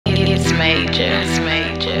Hey,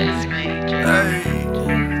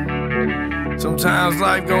 sometimes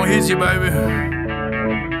life gon' hit you, baby.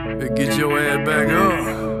 But get your ass back up.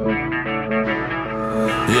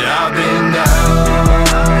 Yeah, I've been down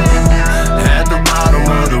at the bottom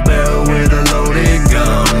of the barrel with a loaded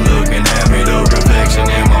gun. Looking at me, the reflection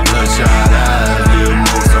in my bloodshot eyes. Live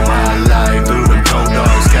most of my life through them cold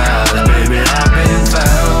dark skies. Baby, I've been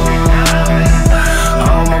found.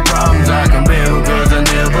 All my problems I can bear, cause I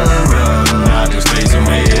never run. I just face them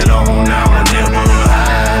head on, now I never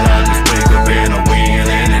hide. I just wake up in a wheel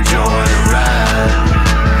and enjoy the ride.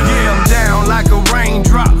 Yeah, I'm down like a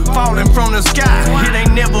raindrop falling from the sky. It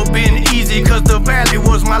ain't never been easy, cause the valley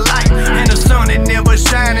was my light. And the sun had never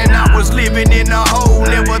shined, and I was living in a hole.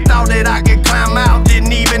 Never thought that I could climb out,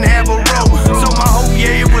 didn't even have a rope. So my hope,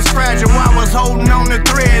 yeah, it was fragile. I was holding on to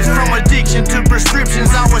threads. From addiction to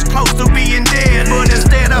prescriptions, I was close to being dead. But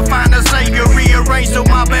instead I find a savior, rearranged so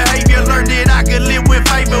my behavior. Learned that I could live with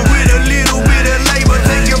favor, with a little bit of labor.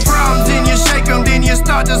 Take your problems and you shake them, then you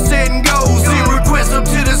start to set goals. Send requests up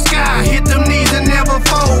to the sky, hit them knees and never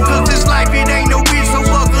fold. Cause this life, it ain't no bitch, so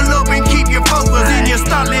buckle up and keep your focus. Then you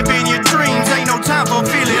start living your dreams, ain't no time for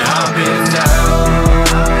feeling. Yeah, I've been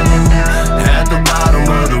down at the bottom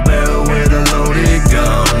of the barrel with a loaded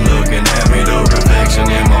gun. Looking at me, the reflection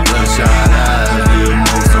in my bloodshot eyes. Live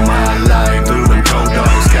most of my life through them cold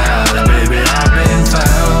dark skies. Baby, I've been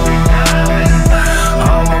found.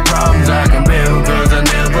 All my problems I can bear, cause I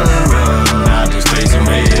never run. I just face them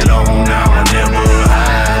head on, now I never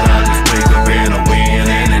hide. I just wake up in a wheel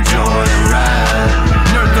and enjoy the ride.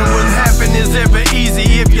 Nothing will happen is ever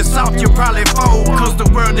easy. If you're soft, you'll probably fold. Cause the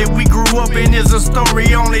world that we grew up in is a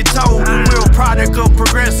story only told. We're a product of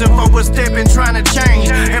progressive overstepping, trying to change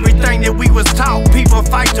everything that we was taught. People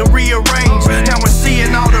fight to rearrange. Now we're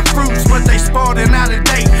seeing all the fruits, but they spoiled and out of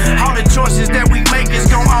date. All the choices that we make is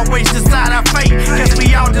gon'